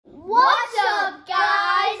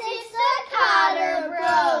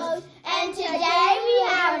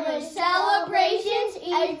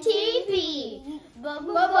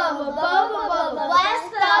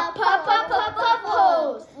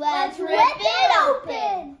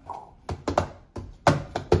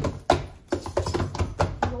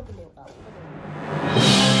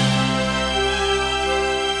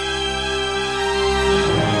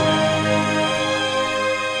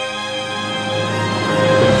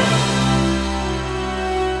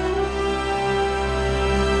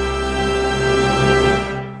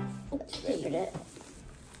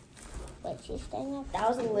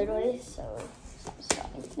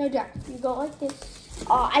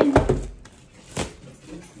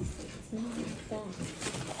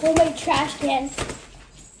Homemade trash can.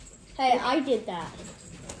 Hey, I did that.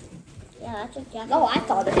 Yeah, that's what Jack. No, I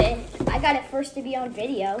thought of it. I got it first to be on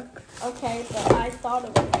video. Okay, but I thought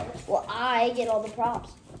of it first. Well, I get all the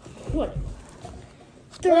props. What?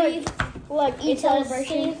 3. Look, Eat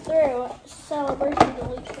celebration. See-through. Celebration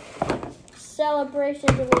delete. Celebration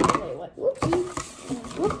delete. Wait, what? Whoopsie.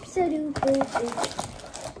 Whoopsie-doo-doo-doo.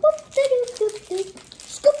 Whoopsie-doo-doo-doo.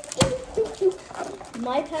 Scoop-doo-doo-doo.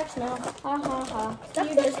 My packs now. Ha ha ha. Stop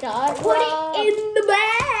You it. just got Put robbed. it in the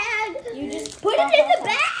bag. You just Put it in the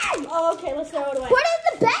bag. Oh, okay, let's throw it away. Put it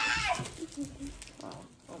in the bag.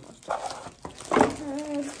 Almost.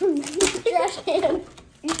 Trash can.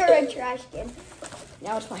 You're a trash can.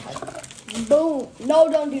 Now it's my head. Boom. No,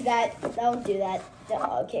 don't do that. Don't do that.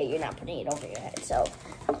 Okay, you're not putting it over your head. So,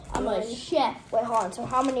 I'm a chef. wait, hold on. So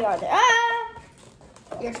how many are there? Ah!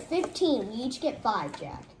 There's 15. We each get 5,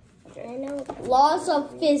 Jack. I know. Laws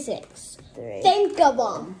of physics. 3, Think of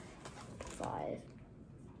them. 5.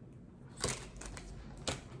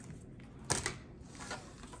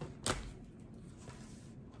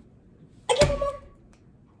 I get one more.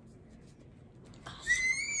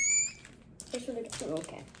 This one is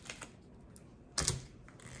okay.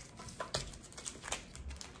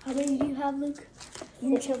 How many do you have, Luke?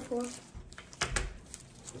 You have 4.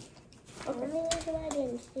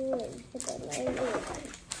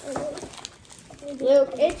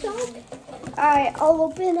 Luke, it's okay. Alright, I'll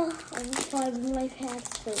open 5 of my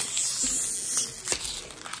packs first.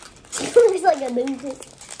 Looks like a loser.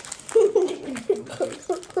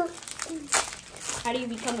 How do you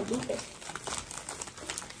become a doofus?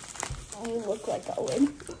 I look like Owen.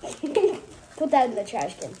 Put that in the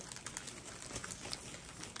trash can.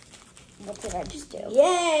 What did I just do?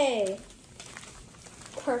 Yay!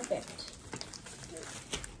 Perfect.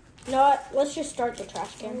 You know what? Let's just start the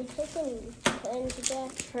trash can.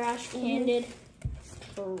 Trash candid.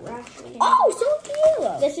 Trash can. Oh, so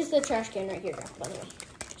cute! This is the trash can right here, Jack, by the way.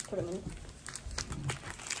 Just put them in.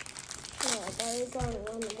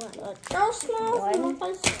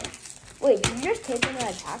 Wait, did you just take one of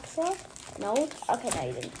my packs off? No. Okay, no,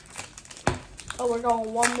 you didn't. Oh, we're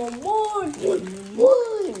going 1, 1, 1.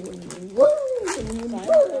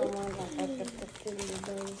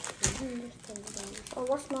 Oh,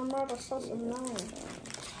 what's my mother sausage name?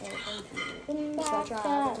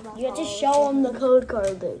 You have to show them the code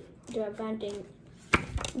card, dude. Do venting.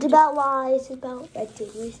 It's about lies, it's about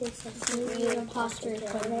activity, Imposter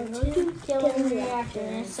killing reactor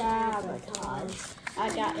and sabotage. I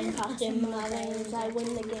got imposter in my veins. I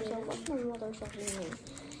win the game. So what's my mother's fucking name?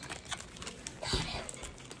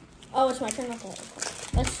 Oh, it's my turn. Okay.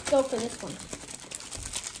 Let's go for this one.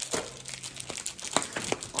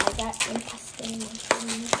 I got imposter in my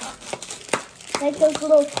veins. Like those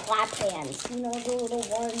little clap hands, you know, the little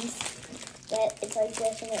ones that it's like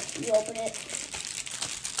this and you open it.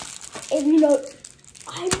 If you know,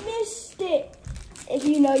 I missed it. If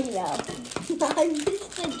you know, you know. I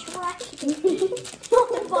missed the trash. Oh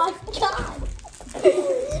my god.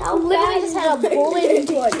 I literally just had a bullet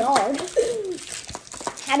into a dog.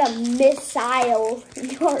 Had a missile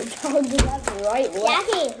into our dog. That's right.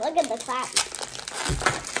 Jackie, look at the clap.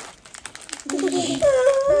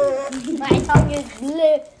 My tongue is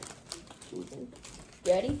lit.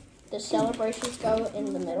 Ready? The celebrations go in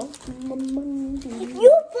the middle.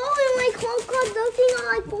 You fall in my cold card, those things are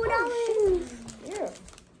like $4. Yeah.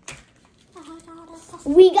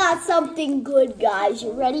 We got something good, guys.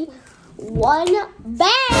 You ready? 1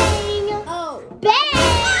 bang! Oh. Bang!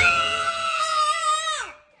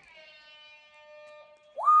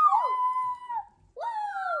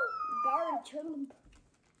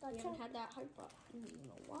 We haven't had that hype up in a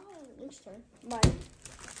while. Luke's turn. Mine.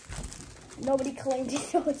 Nobody claimed it,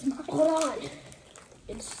 so it's mine. Hold on.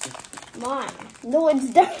 It's mine. No, it's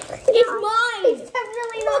definitely It's not. mine. It's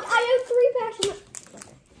definitely Look, not. I have 3 packs.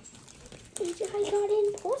 I got in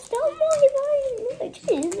post on my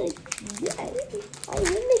I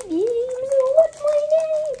win the game. What's my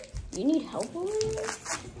name? You need help on this?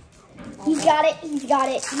 He's got it. He's got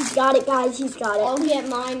it. He's got it, guys. He's got it. I'll get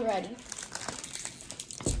mine ready.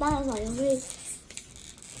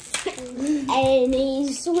 And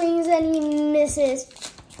he swings and he misses.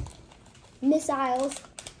 Missiles.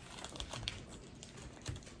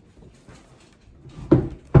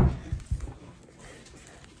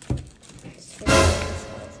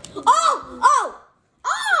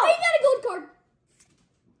 I got a gold card.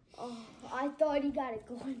 Oh, I thought he got a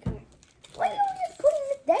golden card. Why don't you just put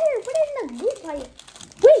it there? Put it in the blue pile.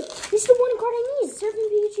 Wait, this is the one card I need. 7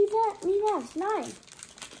 Pikachu revaps. 9.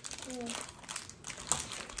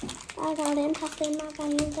 I got imposter in my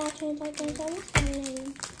veins. I changed my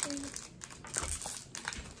name.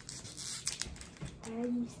 are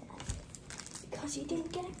you sad? Because you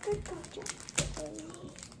didn't get a good card. That's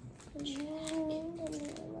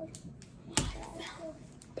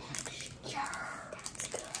good.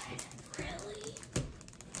 Really?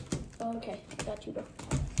 Okay, got you, bro.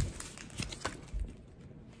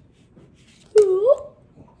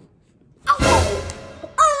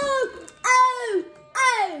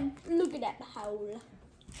 Look at that hole.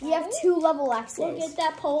 We have 2 level X's. Look at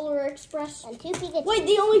that Polar Express. And 2 Pikachu. Wait,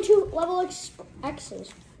 the only 2 level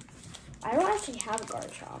X's. I don't actually have a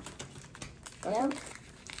Garchomp. Yeah.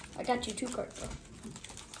 I got you 2 cards, bro.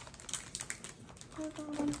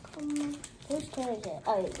 Whose turn is it?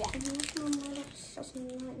 Oh, yeah.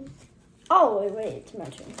 Oh, wait, it's my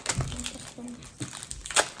turn.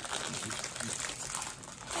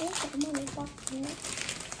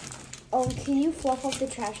 Oh, can you fluff up the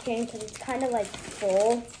trash can? Because it's kind of like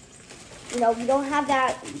full. You know, we don't have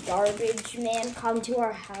that garbage man come to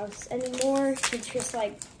our house anymore. It's just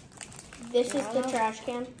like, This is the trash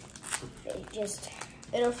can. they just...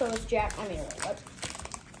 It also is Jack. I mean, what?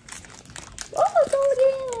 Oh, it's over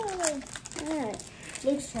there! Alright.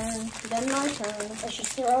 Luke's turn. Then my turn. Let's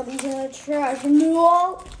just throw these in the trash.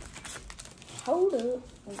 No! Hold up.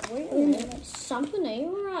 Wait a minute. Something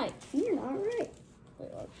ain't right. You're not right. Wait,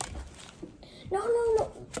 what? No.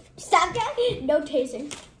 Stop that! No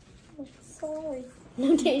tasing. Sorry.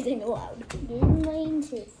 No tasing allowed. Didn't mean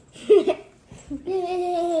to.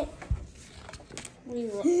 We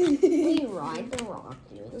ride the rock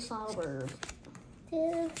through the suburbs. To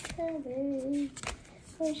the suburbs,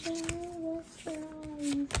 wishing I was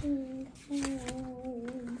driving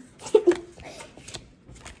home.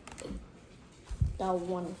 That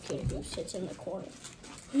one kid who sits in the corner.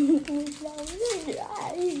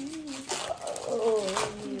 Oh,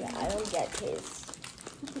 I don't get his.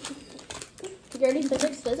 Dirty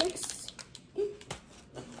physics.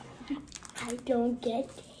 I don't get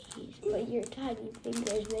taste, but your tiny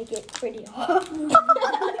fingers make it pretty hard.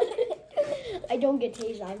 I don't get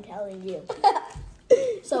taste, I'm telling you.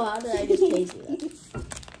 So how did I just taste you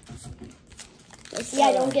that? See,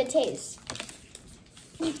 I don't get taste.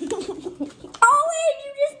 Oh wait,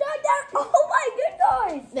 you just knocked out. Oh my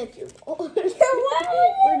goodness. That's your fault. What?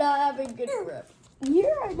 We're not having good grip.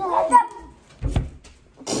 You're not.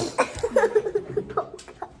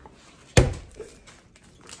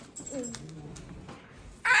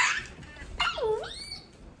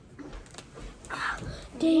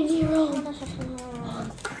 Daisy roll.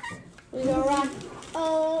 We gonna rock.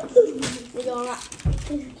 We gonna rock.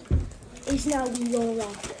 It's now we gonna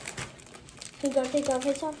rock. He gonna take off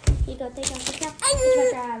his off. He gonna take off his off. It's my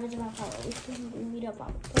drive. It's my power. We don't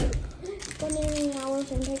pop. Spending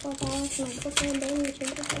hours and take off hours. My cooking and baby.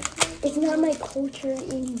 It's not my culture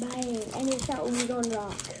in buying, and it's not we gonna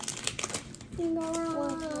rock. We gonna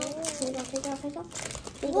rock. He gonna take off his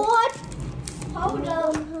off. What? Hold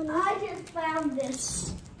up. I just found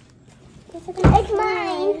this. It's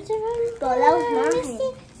mine. Go, that was mine.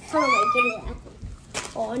 Hold on, wait, give me that.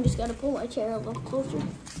 Oh, I just gotta pull my chair a little closer.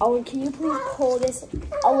 Oh, can you please pull this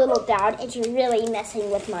a little down? It's really messing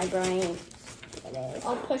with my brain. It is.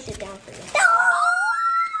 I'll push it down for you.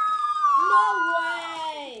 No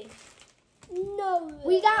way!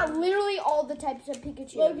 We got literally all the types of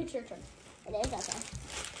Pikachu. Look, it's your turn. It is okay.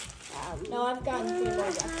 No, I've gotten 3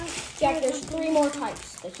 more, Jack. Jack, there's 3 more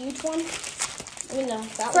types. The huge one. I mean,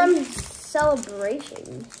 that From one.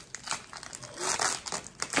 Celebration.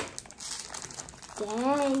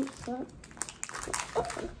 Dang.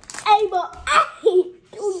 Hey, but I do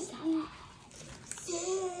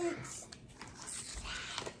 6.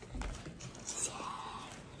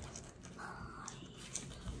 5,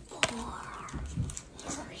 4,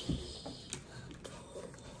 3,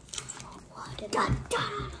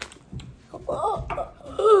 2, 1.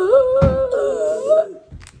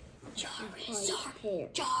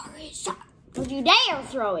 Charizard. Don't you dare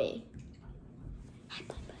throw it.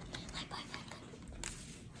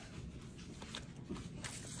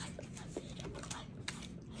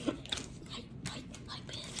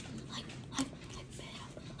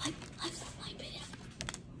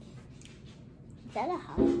 Is that a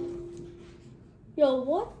hug? Yo,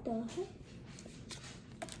 what the heck?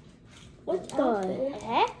 What The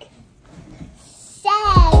heck?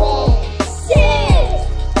 7, 6,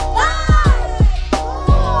 5,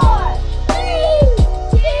 4, 3,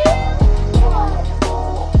 2, 1.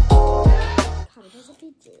 How does it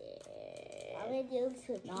be dead? I'm going to do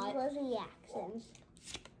two people's reactions.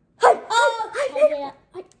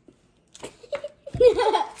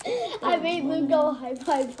 I made Luke go high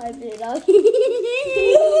five it up.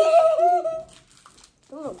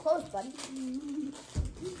 A little close, buddy.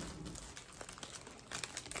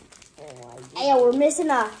 Hey, we're missing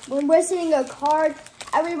a card.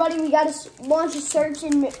 Everybody, we gotta launch a search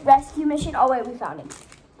and rescue mission. Oh wait, we found it.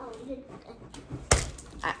 Oh, we did.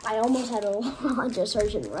 I almost had to launch a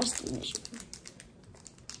search and rescue mission.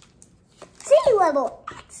 Sea level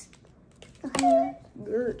X.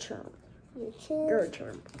 Your turn. Your turn. Your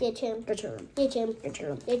turn. Your turn. Your turn. Your turn. Your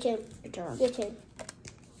turn. Your turn. Your turn. Your turn.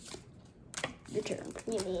 Your turn.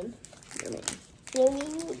 You mean? You're mean. You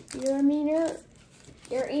mean? You're a meaner.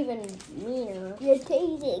 You're even meaner. You're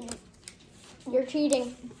cheating. You're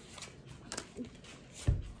cheating.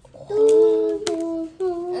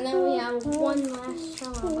 And then we have one last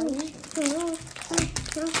challenge.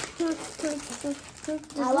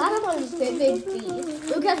 Our last one is Vivid B.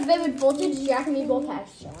 Luke has Vivid Voltage, Jack and me both have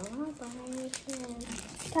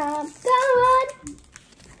Come on!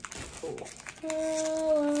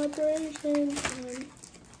 Celebration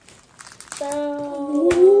time.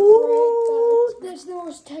 Ooh, that's the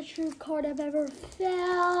most textured card I've ever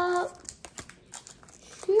felt.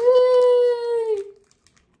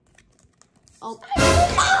 Oh. It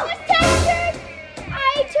was textured!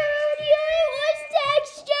 I told you it was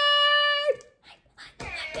textured!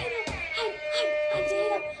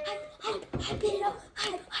 I bit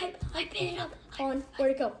it up. On,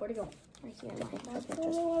 where'd it go? Where'd it go? Right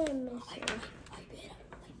here.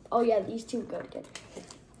 Oh yeah, these two good.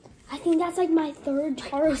 I think that's like my third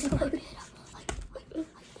Charizard.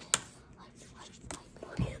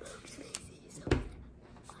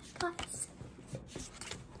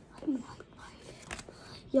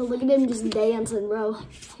 Yo, look at him just dancing, bro.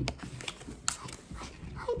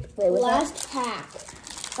 Wait, Last pack.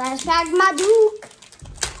 Last pack, my duke.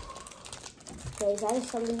 Wait, is that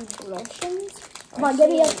something directions? Come on, give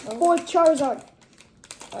me a fourth Charizard.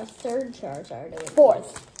 A third Charizard.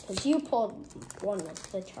 Fourth. Because you pulled one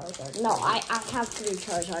with the Charizard. No, I have 3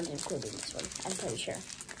 Charizards, including this one. I'm pretty sure.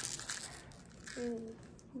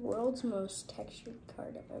 World's most textured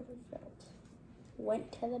card I've ever felt.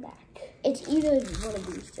 Went to the back. It's either one of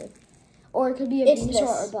these two. Or it could be a It's Venusaur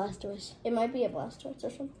or this. Blastoise. It might be a Blastoise or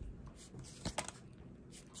something.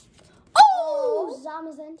 Oh!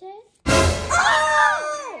 Zamazenta?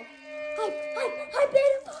 Oh! I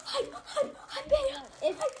bit him!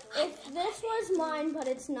 If this was mine, but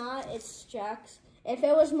it's not, it's Jack's. If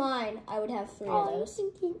it was mine, I would have 3 of those.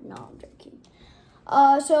 No, I'm joking.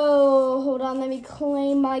 So, hold on, let me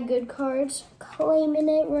claim my good cards. Claiming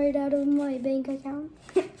it right out of my bank account.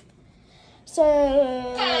 So,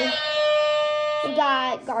 we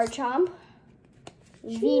got Garchomp,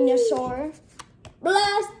 Venusaur,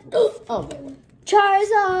 Blast,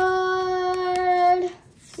 Charizard,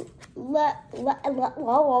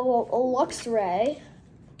 Luxray,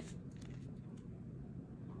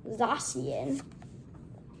 Zacian,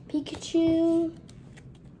 Pikachu,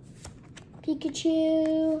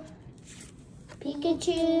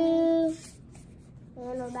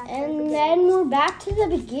 and then we're back to the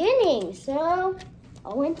beginning. So,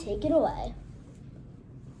 Owen, take it away.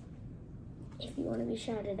 If you want to be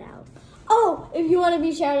shouted out. Oh, if you want to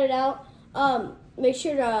be shouted out, make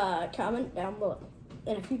sure to comment down below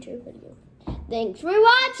in a future video. Thanks for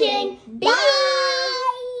watching. Bye!